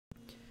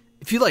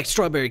If you like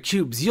Strawberry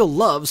Cubes, you'll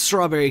love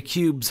Strawberry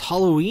Cubes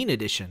Halloween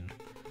Edition.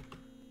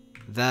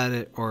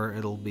 Or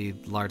it'll be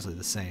largely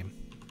the same.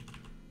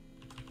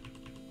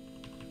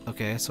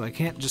 Okay, so I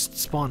can't just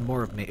spawn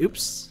more of me.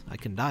 Oops, I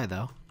can die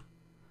though.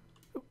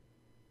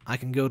 I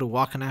can go to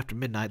Walking After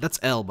Midnight. That's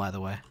L, by the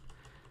way.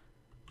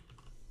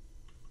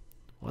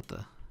 What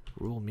the?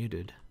 Rule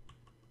muted.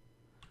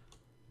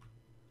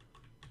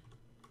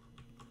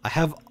 I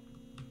have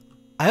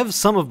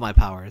some of my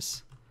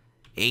powers.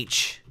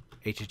 H.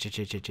 I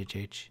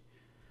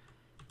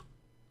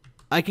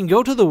can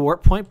go to the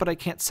warp point, but I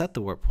can't set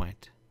the warp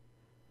point.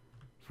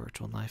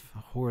 Virtual knife,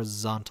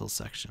 horizontal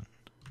section.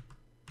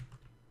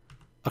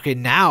 Okay,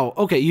 now,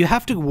 okay, you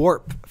have to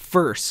warp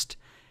first,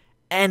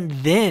 and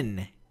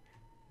then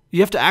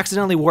you have to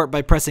accidentally warp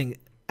by pressing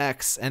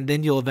X, and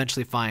then you'll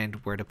eventually find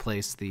where to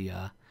place the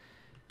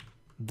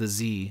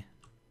Z.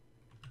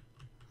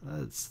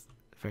 That's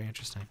very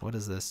interesting. What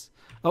is this?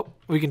 Oh,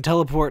 we can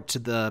teleport to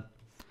the...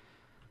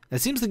 It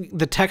seems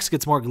the text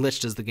gets more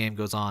glitched as the game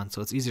goes on, so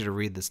it's easier to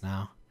read this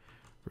now.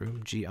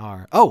 Room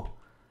GR. Oh!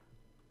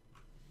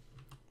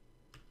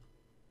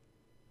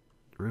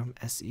 Room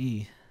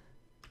SE.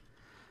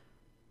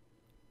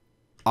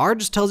 R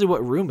just tells you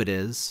what room it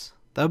is.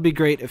 That would be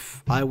great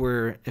if I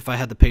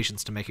had the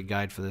patience to make a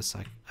guide for this.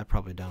 I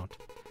probably don't.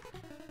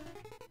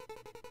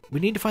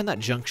 We need to find that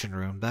junction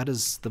room. That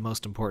is the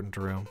most important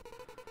room.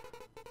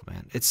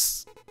 Man,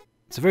 it's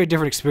a very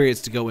different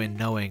experience to go in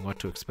knowing what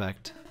to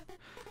expect.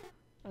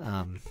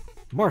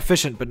 More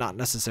efficient, but not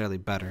necessarily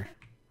better.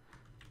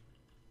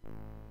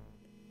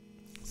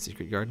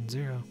 Secret Garden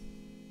 0.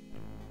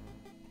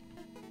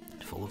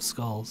 Full of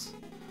skulls.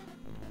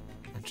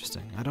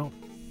 Interesting.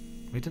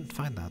 We didn't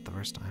find that the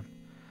first time.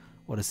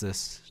 What is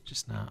this?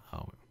 Just now?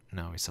 Oh,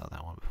 no, we saw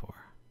that one before.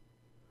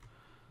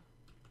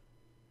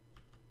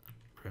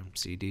 Room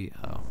CD.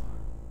 Oh.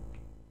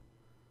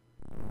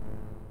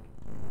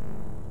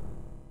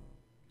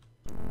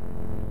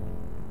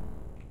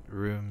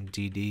 Room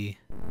DD.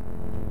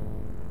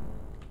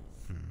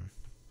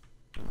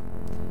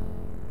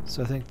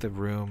 So I think the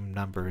room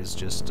number is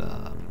just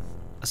a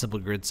simple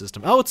grid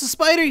system. Oh, it's a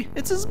Spidey!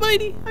 It's a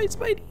Spidey! Hi,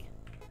 Spidey!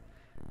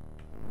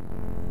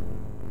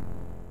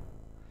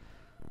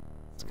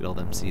 Let's get all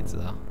them seeds,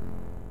 though.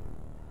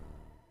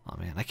 Oh,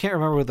 man. I can't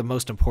remember what the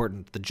most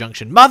important... The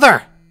junction...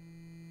 Mother!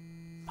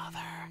 Mother.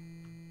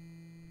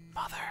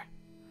 Mother.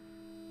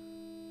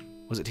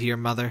 Was it here,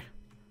 Mother?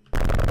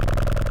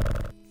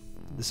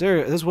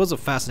 This was a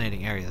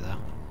fascinating area,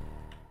 though.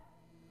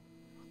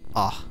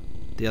 Ah,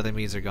 the other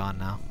me's are gone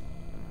now.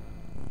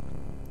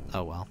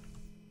 Oh, well.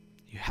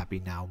 You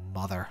happy now,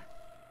 Mother?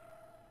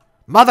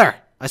 Mother!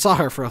 I saw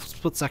her for a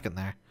split second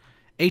there.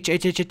 H. We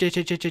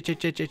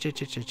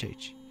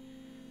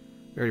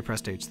already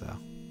pressed H, though.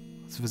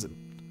 Let's visit.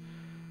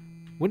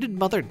 When did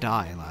Mother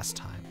die last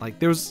time? Like,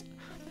 there's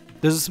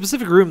a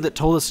specific room that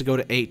told us to go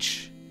to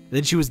H.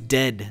 Then she was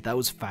dead. That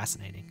was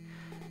fascinating.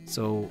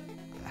 So,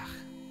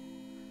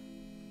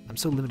 I'm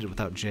so limited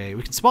without J.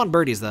 We can spawn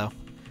birdies, though.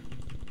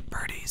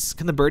 Birdies.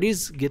 Can the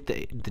birdies get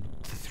the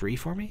 3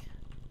 for me?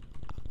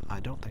 I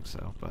don't think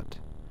so, but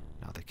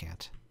no, they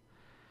can't.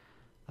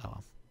 Oh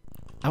well.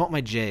 I want my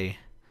J.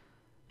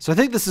 So I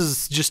think this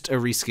is just a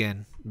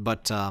reskin,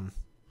 but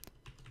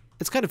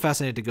it's kind of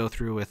fascinating to go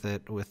through with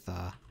it with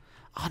oh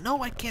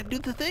no, I can't do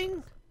the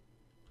thing.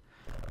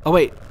 Oh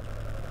wait.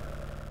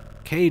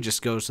 K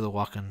just goes to the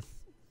walk-in.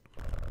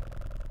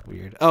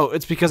 Weird. Oh,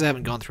 it's because I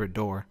haven't gone through a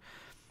door.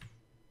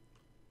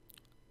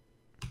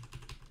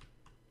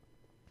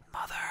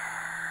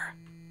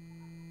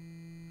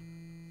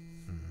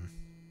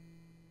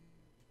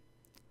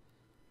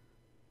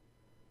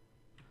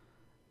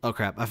 Oh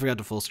crap, I forgot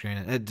to full screen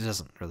it. It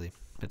doesn't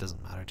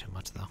matter too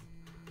much though.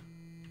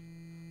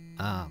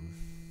 Yeah,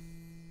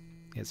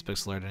 it's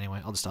pixel art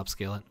anyway. I'll just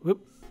upscale it.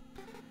 Whoop.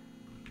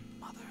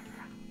 Mother.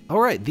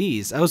 Alright,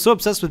 these. I was so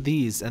obsessed with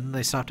these and then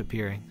they stopped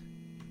appearing.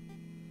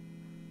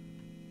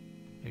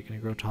 Are you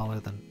gonna grow taller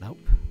than... Nope.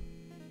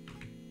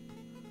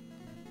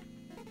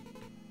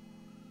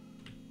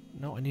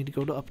 No, I need to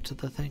go up to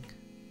the thing.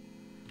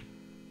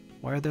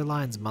 Why are there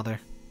lines, Mother?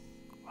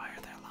 Why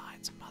are there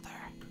lines, Mother?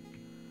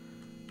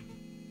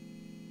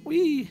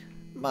 Wee,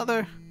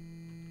 Mother.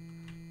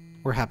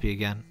 We're happy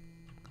again.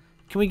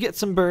 Can we get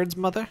some birds,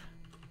 Mother?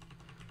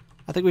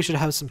 I think we should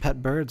have some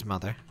pet birds,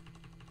 Mother.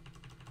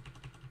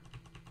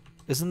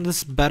 Isn't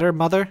this better,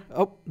 Mother?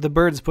 Oh, the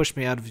birds pushed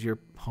me out of your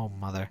home,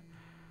 Mother.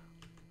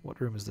 What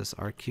room is this?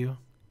 RQ?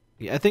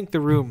 Yeah, I think the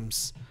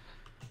rooms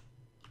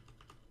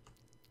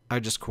are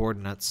just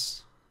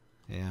coordinates.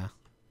 Yeah.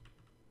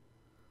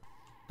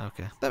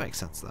 Okay, that makes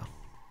sense, though.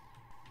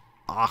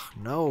 Ah,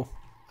 no.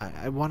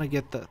 I want to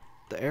get the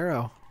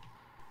arrow.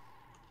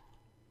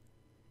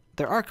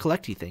 There are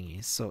collecty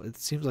thingies, so it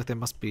seems like there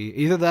must be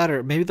either that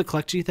or maybe the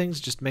collecty things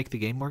just make the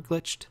game more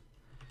glitched.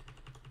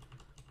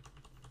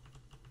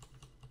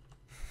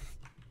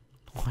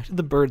 Why do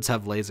the birds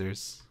have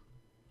lasers?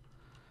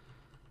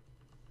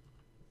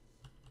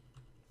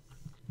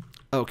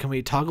 Oh, can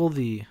we toggle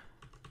the...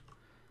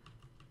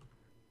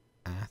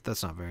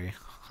 that's not very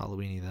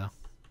Halloween-y, though.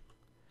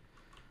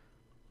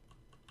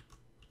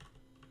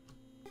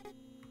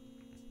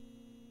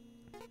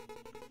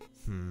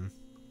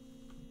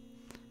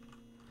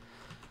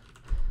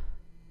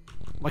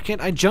 Why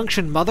can't I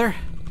junction, mother?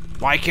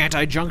 Why can't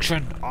I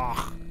junction?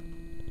 Ugh.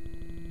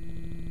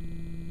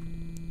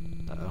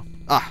 Uh-oh.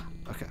 Ah,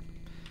 okay.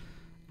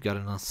 Got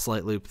in a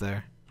slight loop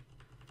there.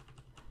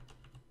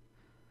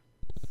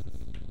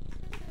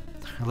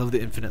 I love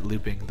the infinite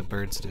looping the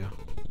birds do.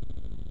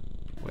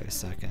 Wait a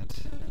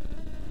second.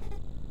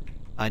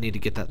 I need to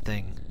get that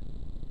thing.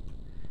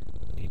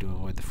 I need to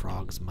avoid the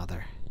frogs,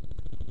 mother.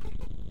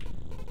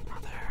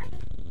 Mother.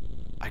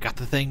 I got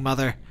the thing,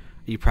 mother.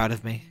 Are you proud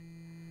of me?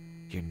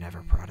 You're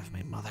never proud of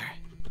me, mother.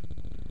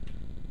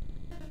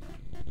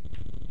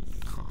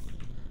 Huh.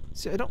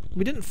 See,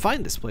 we didn't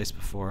find this place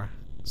before.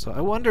 So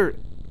I wonder,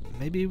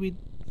 maybe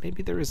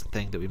there is a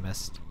thing that we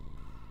missed.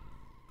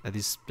 Are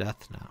these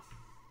death? No.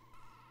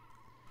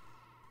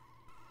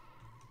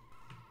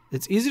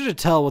 It's easier to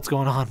tell what's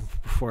going on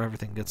before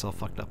everything gets all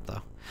fucked up,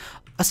 though.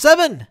 A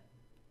 7!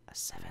 A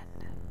 7.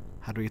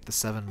 How do we get the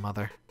 7,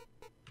 mother?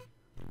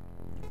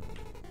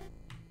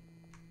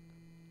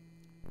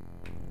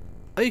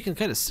 Oh, you can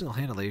kind of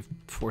single-handedly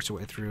force your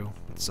way through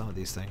with some of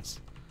these things.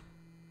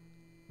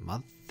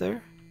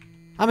 Mother?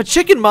 I'm a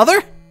chicken,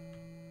 mother!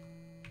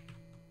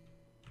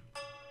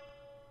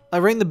 I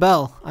rang the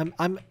bell.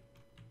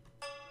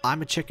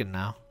 I'm a chicken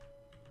now.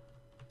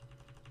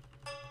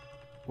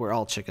 We're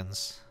all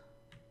chickens.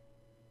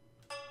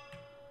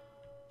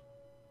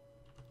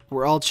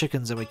 We're all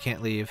chickens and we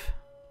can't leave.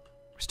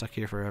 We're stuck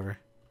here forever.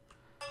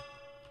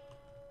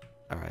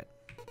 Alright.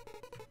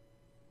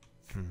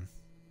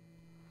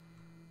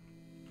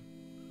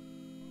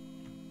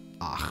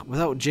 Ah,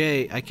 without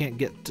J, I can't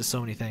get to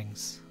so many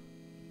things.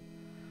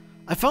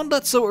 I found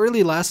that so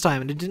early last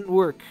time and it didn't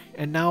work.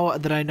 And now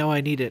that I know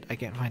I need it, I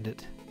can't find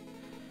it.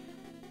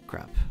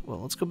 Crap. Well,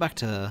 let's go back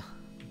to...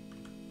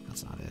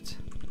 That's not it.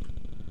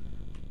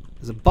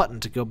 There's a button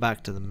to go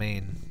back to the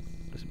main...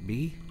 Was it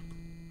B?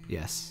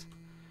 Yes.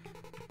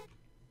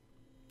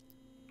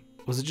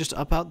 Was it just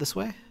up out this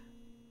way?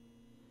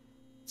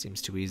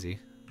 Seems too easy.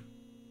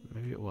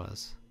 Maybe it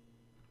was.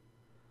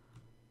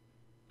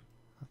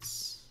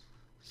 That's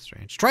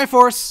strange.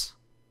 Triforce!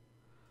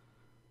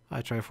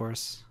 Hi,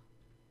 Triforce.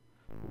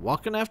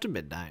 Walking after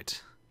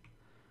midnight.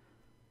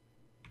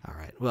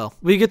 Alright, well,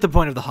 we get the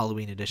point of the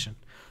Halloween edition.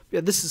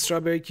 Yeah, this is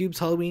Strawberry Cube's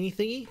Halloween-y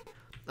thingy.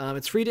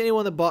 It's free to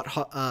anyone that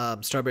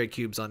bought Strawberry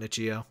Cubes on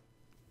Itchio.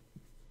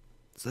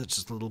 So that's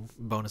just a little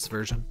bonus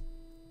version.